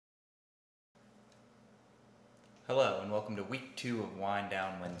Hello and welcome to week 2 of Wine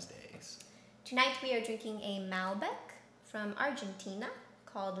Down Wednesdays. Tonight we are drinking a Malbec from Argentina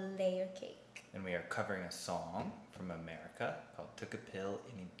called Layer Cake. And we are covering a song from America called Took a Pill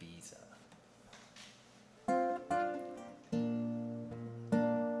in Ibiza.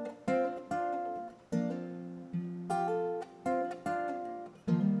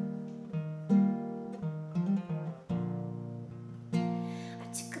 I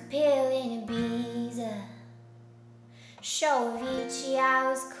took a pill in Ibiza. Show Avicii I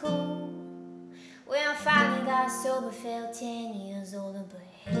was cool. When I finally got sober, felt 10 years older. But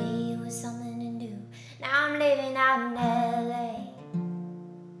hey, it was something to do. Now I'm living out in LA.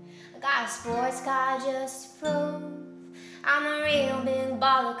 I got a sports car just to prove I'm a real big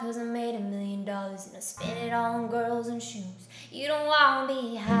baller, cause I made $1 million and I spent it on girls and shoes. You don't wanna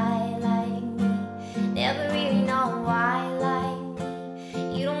be high like me, never really know why like me.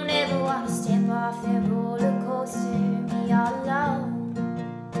 You don't ever wanna step off that roller coaster and be all alone.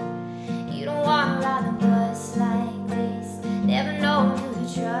 You don't wanna ride the bus like this, never know who to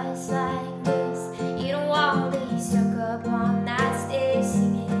trust like this. You don't wanna be stuck up on that stage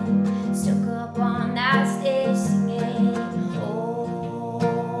singing, stuck up on that stage singing.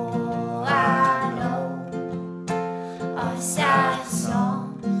 Oh, I know our sad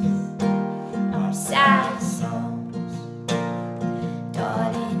songs, our sad songs,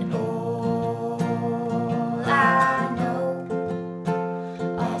 darling. Oh, I know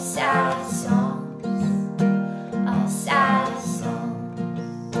our sad songs, our sad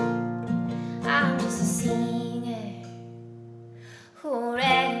songs. I'm just a singer who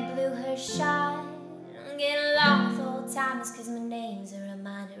red and blue her shine. I'm getting along with old timers cause my name's a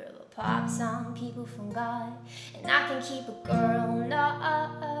reminder of a pop song people forgot. And I can keep a girl,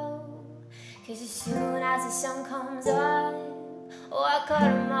 no, cause as soon as the sun comes up, oh, I cut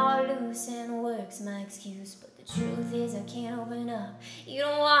them all loose and work's my excuse. But the truth is I can't open up. You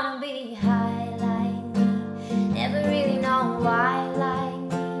don't wanna be high like me, never really know why like